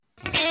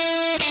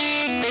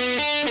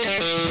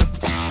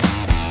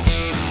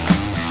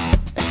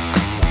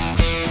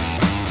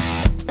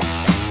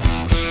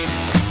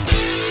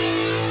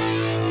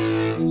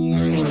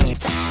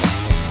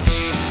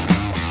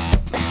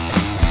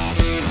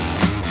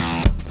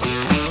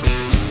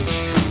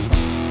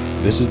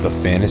This is the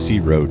Fantasy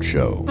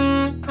Roadshow.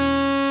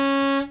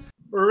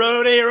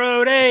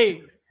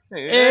 Roadie.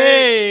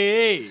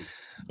 Hey.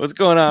 What's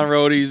going on,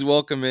 roadies?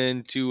 Welcome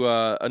in to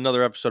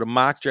another episode of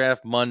Mock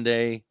Draft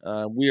Monday.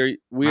 We are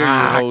your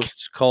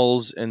hosts,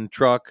 Culls and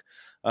Truck.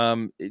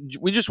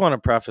 We just want to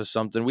preface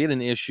something. We had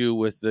an issue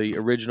with the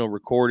original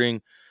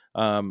recording,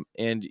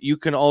 and you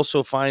can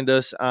also find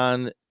us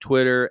on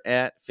Twitter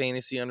at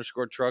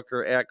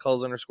fantasy_trucker, at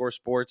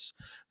Culls_sports.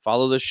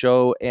 Follow the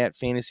show at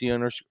fantasy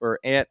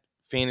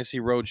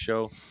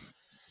roadshow.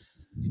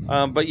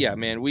 But yeah,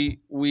 man,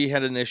 we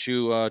had an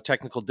issue,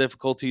 technical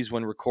difficulties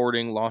when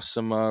recording, lost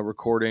some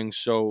recordings.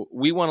 So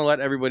we want to let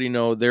everybody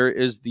know there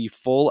is the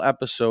full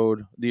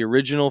episode, the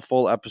original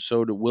full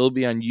episode. It will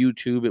be on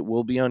YouTube. It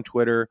will be on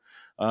Twitter.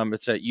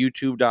 It's at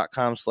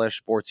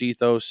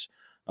youtube.com/sportsethos.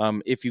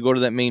 If you go to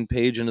that main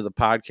page into the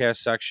podcast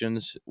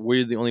sections,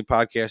 we're the only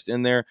podcast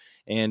in there,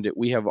 and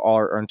we have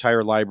our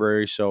entire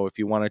library. So if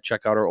you want to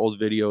check out our old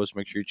videos,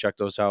 make sure you check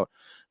those out.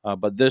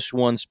 But this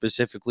one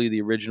specifically,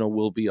 the original,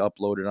 will be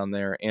uploaded on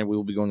there, and we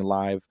will be going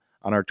live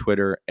on our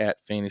Twitter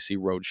at Fantasy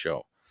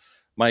Roadshow.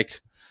 Mike,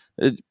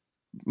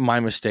 my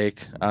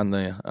mistake on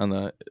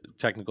the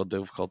technical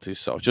difficulties,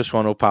 so just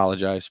want to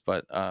apologize.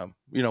 But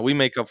we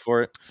make up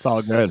for it. It's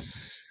all good.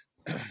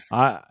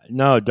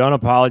 No, don't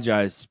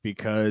apologize,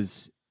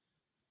 because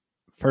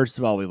first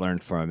of all, we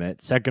learned from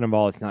it. Second of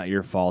all, it's not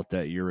your fault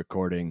that you're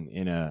recording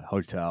in a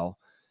hotel.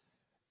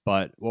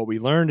 But what we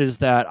learned is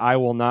that I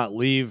will not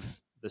leave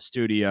the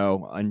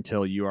studio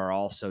until you are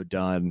also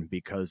done,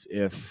 because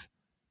if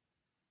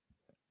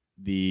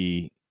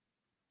your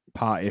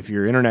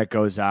internet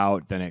goes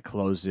out, then it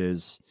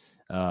closes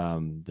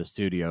the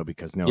studio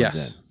because no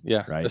one's in.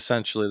 Yeah, right.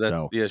 Essentially,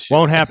 that's the issue.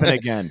 Won't happen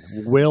again.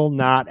 Will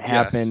not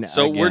happen.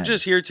 So again. We're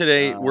just here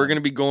today. We're going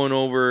to be going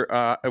over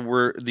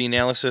the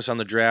analysis on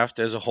the draft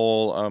as a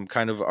whole,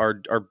 kind of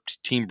our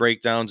team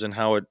breakdowns and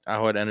how it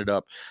ended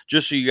up,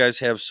 just so you guys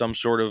have some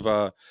sort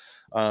of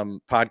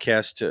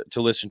podcast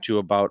to listen to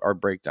about our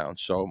breakdown.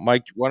 So,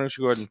 Mike, why don't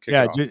you go ahead and kick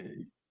it off?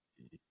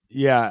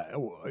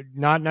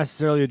 Not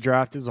necessarily the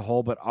draft as a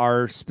whole, but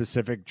our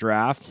specific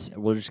drafts.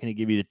 We're just going to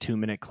give you the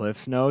 2-minute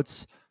cliff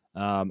notes.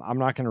 I'm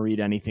not going to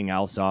read anything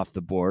else off the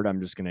board. I'm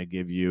just going to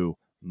give you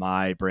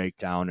my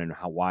breakdown and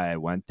why I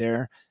went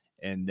there.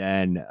 And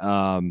then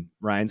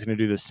Ryan's going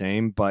to do the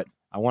same. But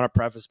I want to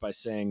preface by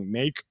saying,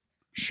 make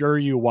sure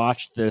you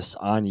watch this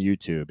on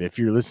YouTube. If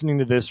you're listening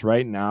to this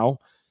right now,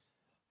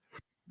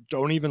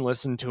 don't even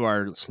listen to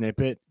our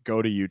snippet.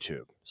 Go to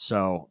YouTube.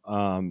 So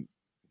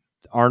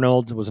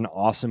Arnold was an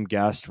awesome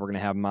guest. We're going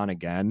to have him on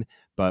again,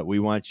 but we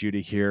want you to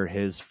hear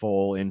his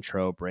full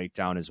intro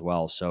breakdown as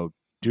well. So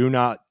do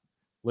not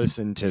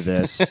listen to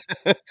this.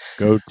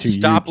 Go to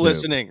Stop YouTube.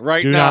 Listening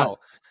right do now. Not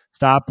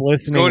stop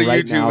listening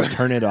right YouTube. now.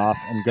 Turn it off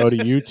and go to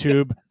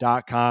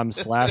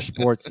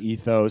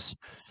youtube.com/sportsethos.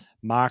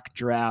 Mock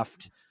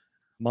draft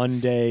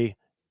Monday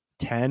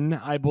 10,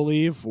 I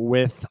believe,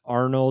 with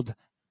Arnold.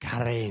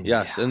 Cadena.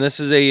 Yes, and this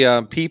is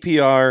a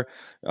PPR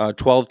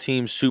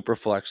 12-team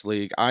Superflex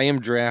league. I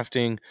am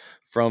drafting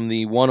from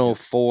the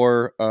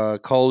 104.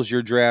 Culls,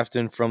 you're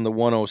drafting from the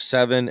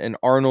 107, and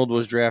Arnold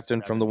was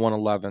drafting from the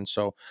 111.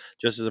 So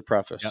just as a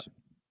preface. Yep.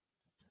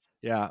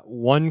 Yeah,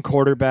 1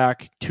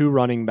 quarterback, 2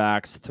 running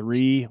backs,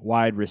 3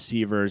 wide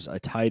receivers, a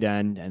tight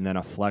end, and then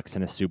a flex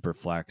and a super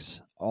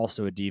flex.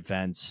 Also a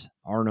defense.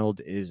 Arnold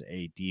is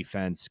a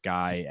defense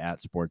guy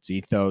at Sports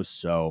Ethos,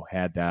 so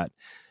had that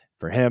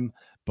for him.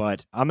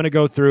 But I'm going to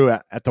go through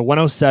at the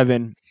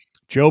 107.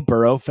 Joe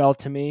Burrow fell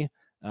to me,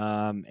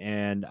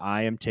 and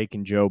I am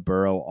taking Joe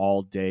Burrow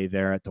all day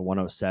there at the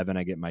 107.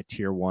 I get my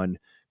tier 1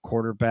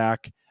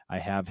 quarterback. I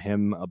have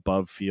him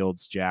above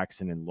Fields,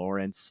 Jackson, and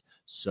Lawrence.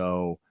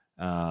 So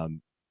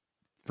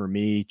for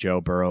me, Joe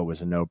Burrow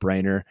was a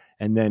no-brainer.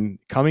 And then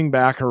coming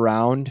back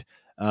around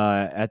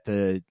at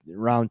the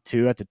round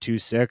 2, at the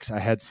 2-6, I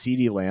had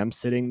CeeDee Lamb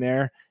sitting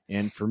there.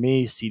 And for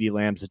me, CeeDee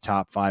Lamb's a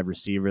top 5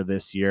 receiver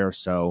this year.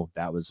 So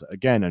that was,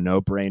 again, a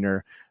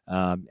no-brainer.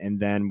 And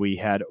then we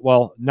had,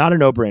 not a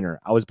no-brainer.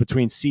 I was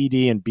between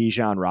CD and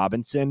Bijan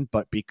Robinson,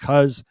 but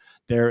because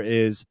there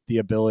is the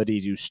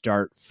ability to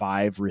start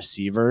 5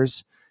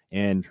 receivers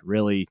and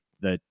really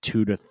the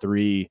 2 to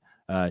 3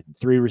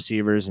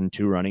 receivers and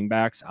 2 running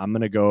backs, I'm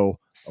going to go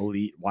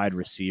elite wide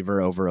receiver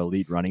over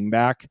elite running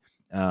back.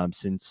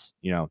 Since,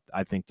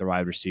 I think the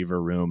wide receiver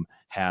room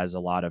has a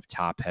lot of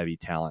top heavy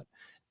talent.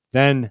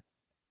 Then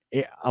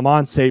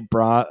Amon St.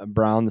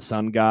 Brown, the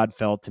sun god,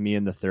 fell to me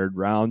in the 3rd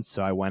round.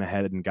 So I went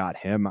ahead and got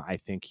him. I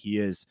think he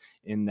is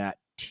in that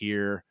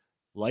tier,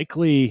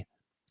 likely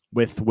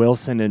with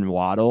Wilson and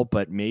Waddle,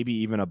 but maybe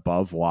even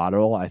above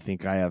Waddle. I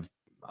think I have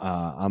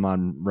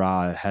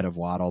Amon-Ra ahead of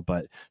Waddle.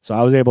 But so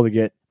I was able to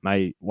get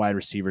my wide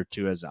receiver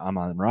 2 as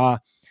Amon-Ra.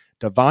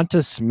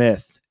 Devonta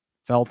Smith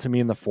fell to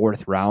me in the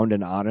 4th round.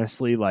 And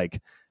honestly, I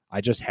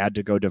just had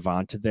to go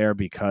Devonta there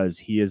because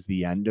he is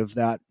the end of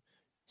that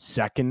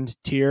 2nd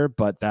tier,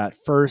 but that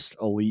first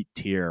elite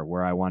tier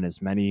where I want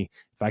as many,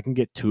 if I can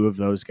get 2 of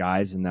those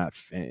guys in that,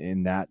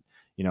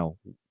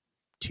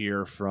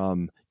 tier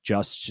from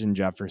Justin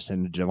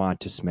Jefferson to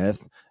Devonta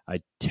Smith.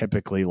 I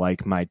typically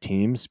like my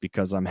teams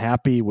because I'm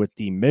happy with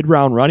the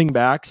mid-round running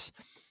backs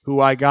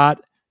who I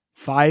got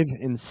 5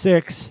 and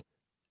 6,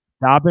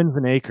 Dobbins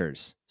and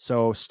Akers.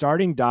 So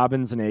starting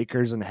Dobbins and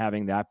Akers and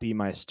having that be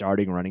my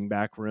starting running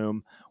back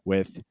room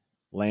with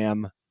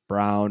Lamb,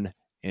 Brown,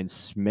 and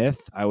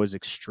Smith, I was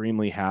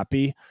extremely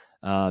happy.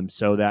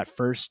 So that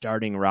first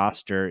starting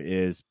roster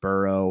is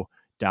Burrow,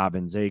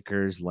 Dobbins,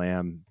 Akers,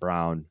 Lamb,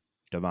 Brown,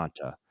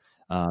 Devonta.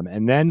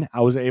 And then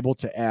I was able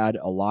to add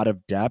a lot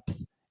of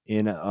depth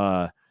in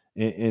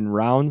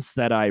rounds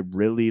that I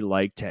really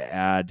like to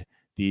add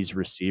these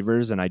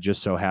receivers, and I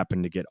just so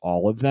happened to get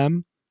all of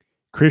them.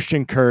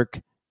 Christian Kirk,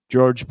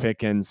 George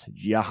Pickens,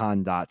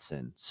 Jahan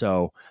Dotson.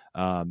 So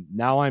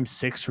now I'm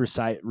 6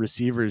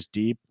 receivers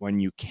deep when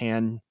you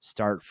can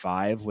start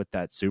 5 with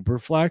that super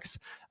flex.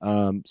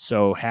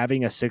 So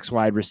having a 6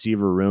 wide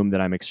receiver room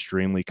that I'm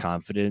extremely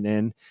confident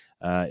in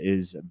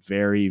is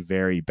very,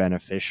 very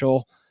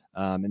beneficial.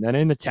 And then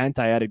in the 10th,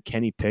 I added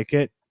Kenny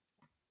Pickett.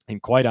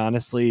 And quite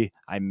honestly,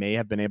 I may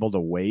have been able to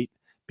wait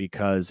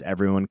because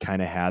everyone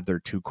kind of had their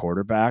 2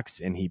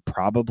 quarterbacks, and he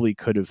probably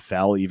could have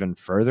fell even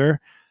further.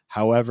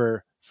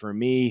 However, for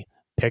me,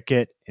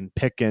 Pickett and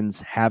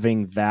Pickens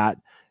having that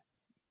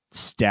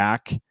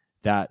stack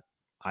that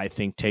I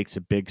think takes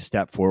a big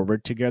step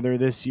forward together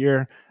this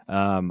year,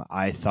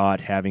 I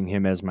thought having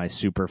him as my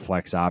super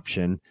flex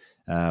option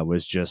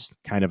was just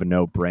kind of a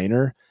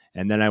no-brainer.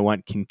 And then I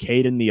went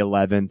Kincaid in the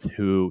 11th,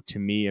 who to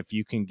me, if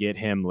you can get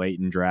him late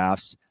in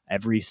drafts,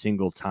 every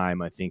single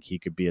time, I think he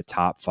could be a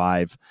top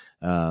 5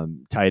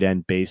 tight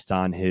end based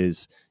on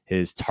his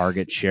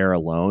target share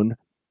alone,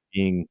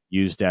 being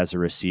used as a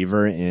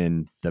receiver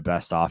in the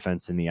best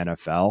offense in the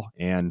NFL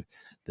and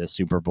the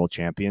Super Bowl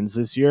champions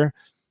this year.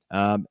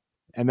 And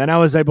then I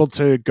was able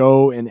to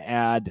go and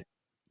add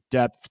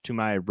depth to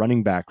my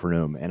running back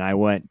room, and I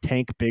went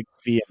Tank Bigsby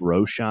and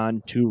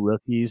Roshan, 2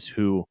 rookies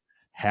who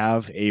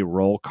have a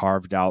role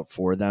carved out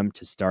for them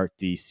to start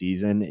the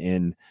season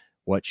in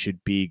what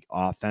should be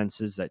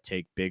offenses that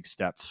take big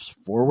steps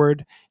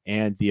forward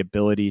and the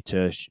ability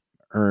to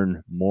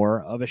earn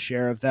more of a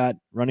share of that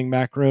running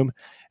back room.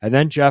 And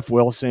then Jeff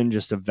Wilson,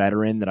 just a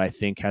veteran that I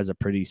think has a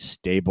pretty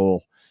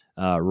stable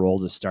role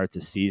to start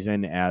the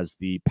season as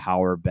the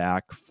power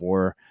back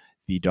for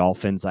the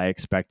Dolphins. I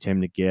expect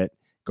him to get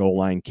goal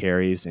line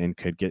carries and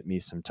could get me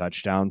some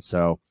touchdowns.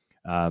 So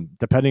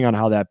depending on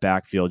how that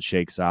backfield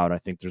shakes out, I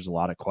think there's a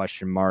lot of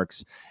question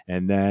marks.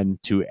 And then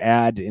to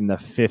add in the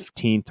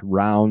 15th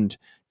round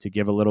to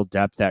give a little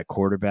depth at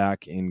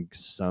quarterback and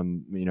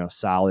some,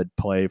 solid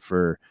play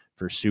for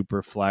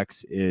super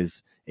flex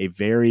is a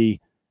very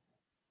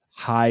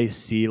high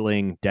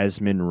ceiling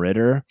Desmond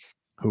Ridder,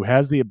 who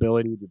has the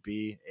ability to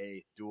be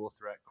a dual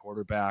threat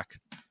quarterback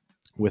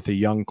with a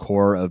young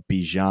core of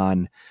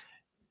Bijan,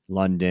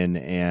 London,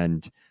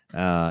 and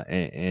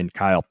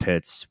Kyle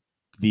Pitts,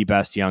 the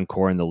best young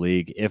core in the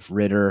league. If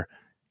Ridder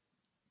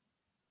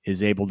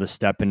is able to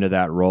step into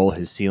that role,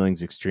 his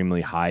ceiling's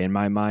extremely high in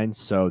my mind.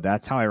 So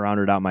that's how I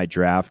rounded out my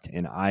draft,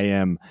 and I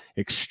am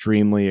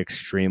extremely,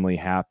 extremely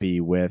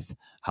happy with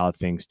how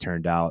things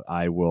turned out.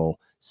 I will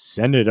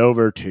send it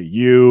over to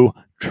you,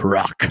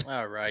 Truck.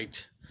 All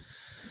right.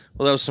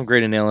 Well, that was some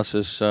great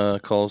analysis,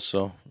 Coles.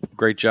 So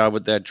great job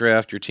with that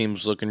draft. Your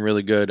team's looking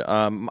really good.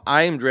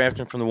 I am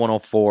drafting from the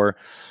 104.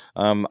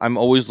 I'm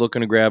always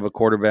looking to grab a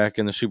quarterback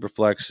in the super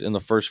flex in the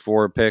first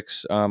 4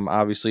 picks,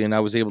 obviously, and I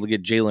was able to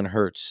get Jalen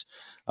Hurts.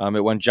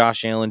 It went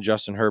Josh Allen,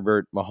 Justin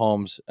Herbert,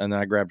 Mahomes, and then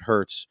I grabbed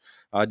Hurts.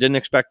 I didn't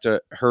expect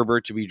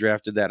Herbert to be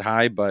drafted that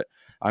high, but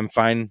I'm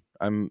fine.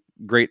 I'm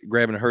great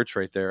grabbing Hurts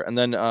right there. And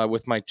then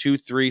with my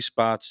 2-3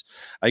 spots,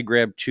 I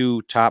grabbed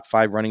 2 top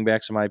 5 running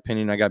backs, in my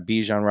opinion. I got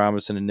Bijan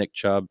Robinson and Nick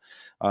Chubb.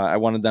 I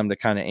wanted them to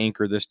kind of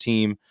anchor this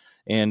team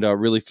and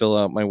really fill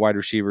out my wide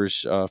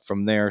receivers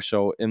from there.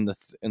 So in the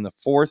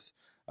 4th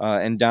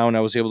and down, I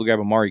was able to grab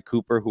Amari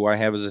Cooper, who I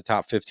have as a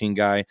top 15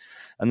 guy.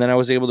 And then I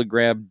was able to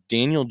grab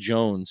Daniel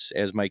Jones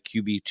as my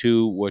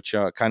QB2, which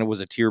kind of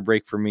was a tier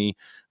break for me.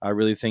 I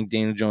really think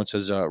Daniel Jones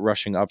has a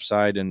rushing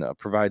upside and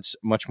provides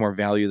much more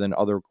value than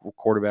other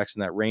quarterbacks in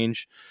that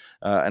range.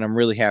 And I'm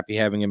really happy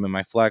having him in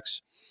my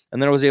flex.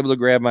 And then I was able to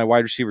grab my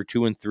wide receiver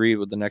 2 and 3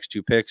 with the next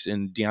 2 picks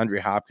in DeAndre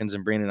Hopkins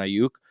and Brandon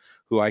Ayuk,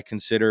 who I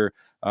consider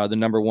the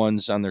number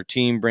ones on their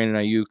team. Brandon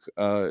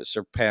Ayuk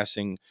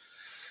surpassing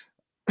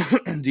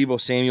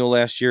Deebo Samuel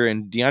last year,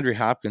 and DeAndre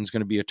Hopkins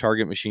going to be a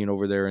target machine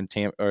over there in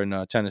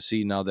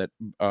Tennessee now that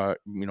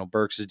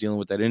Burks is dealing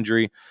with that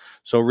injury.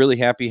 So really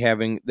happy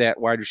having that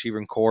wide receiver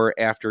and core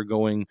after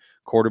going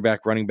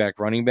quarterback, running back.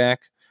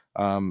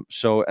 And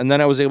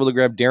then I was able to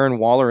grab Darren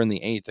Waller in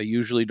the 8th. I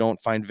usually don't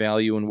find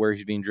value in where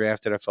he's being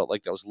drafted. I felt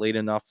like that was late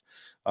enough,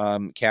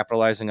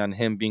 capitalizing on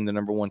him being the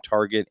number 1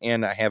 target,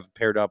 and I have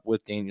paired up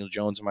with Daniel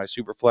Jones in my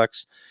super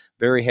flex.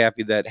 Very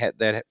happy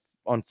that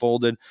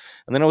unfolded.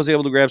 And then I was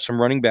able to grab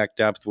some running back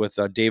depth with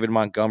David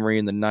Montgomery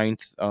in the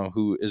 9th,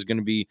 who is going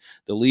to be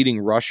the leading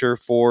rusher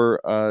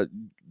for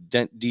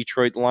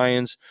Detroit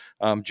Lions.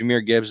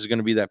 Jahmyr Gibbs is going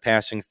to be that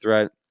passing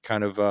threat,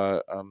 kind of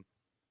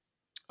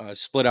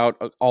split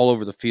out all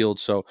over the field.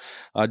 So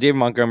David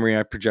Montgomery,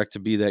 I project to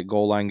be that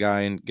goal line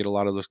guy and get a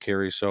lot of those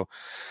carries. So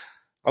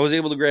I was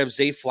able to grab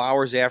Zay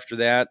Flowers after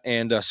that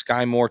and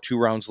Sky Moore 2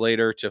 rounds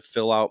later to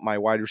fill out my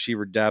wide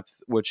receiver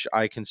depth, which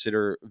I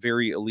consider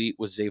very elite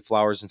with Zay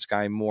Flowers and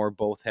Sky Moore.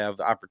 Both have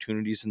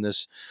opportunities in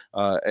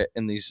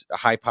these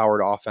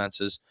high-powered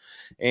offenses.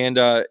 And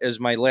as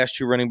my last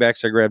 2 running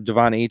backs, I grabbed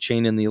Devon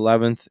Achane in the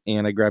 11th,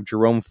 and I grabbed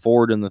Jerome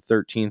Ford in the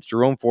 13th.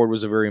 Jerome Ford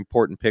was a very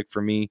important pick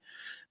for me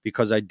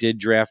because I did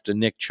draft a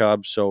Nick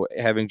Chubb. So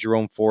having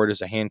Jerome Ford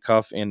as a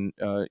handcuff and,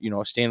 a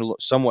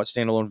somewhat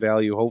standalone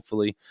value,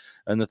 hopefully,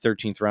 in the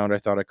 13th round, I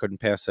thought I couldn't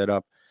pass that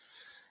up.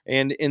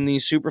 And in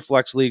these super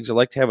flex leagues, I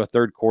like to have a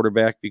third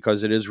quarterback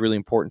because it is really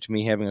important to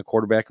me having a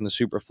quarterback in the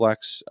super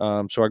flex.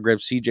 So I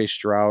grabbed CJ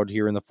Stroud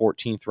here in the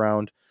 14th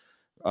round.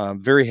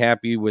 Very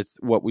happy with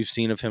what we've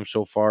seen of him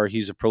so far.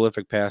 He's a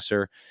prolific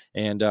passer,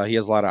 and he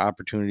has a lot of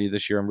opportunity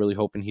this year. I'm really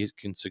hoping he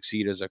can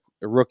succeed as a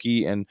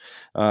rookie and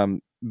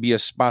be a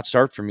spot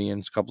start for me in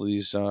a couple of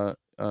these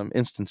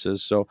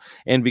instances. So,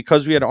 and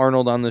because we had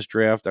Arnold on this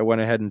draft, I went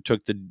ahead and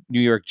took the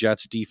New York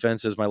Jets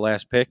defense as my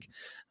last pick.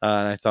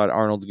 And I thought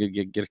Arnold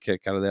could get a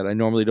kick out of that. I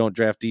normally don't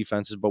draft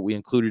defenses, but we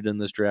included in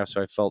this draft,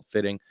 so I felt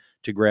fitting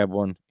to grab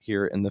one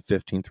here in the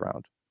 15th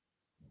round.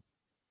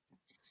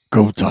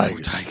 Go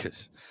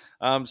Tigers.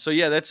 So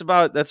yeah, that's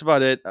about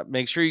it.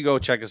 Make sure you go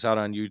check us out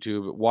on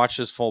YouTube. Watch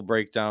this full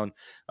breakdown.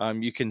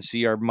 You can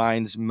see our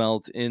minds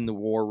melt in the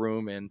war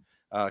room and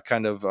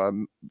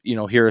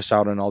hear us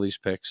out on all these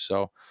picks.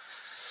 So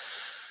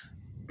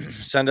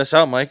send us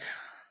out, Mike.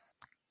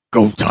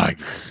 Go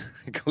Tigers.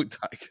 Go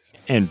Tigers.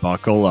 And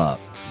buckle up.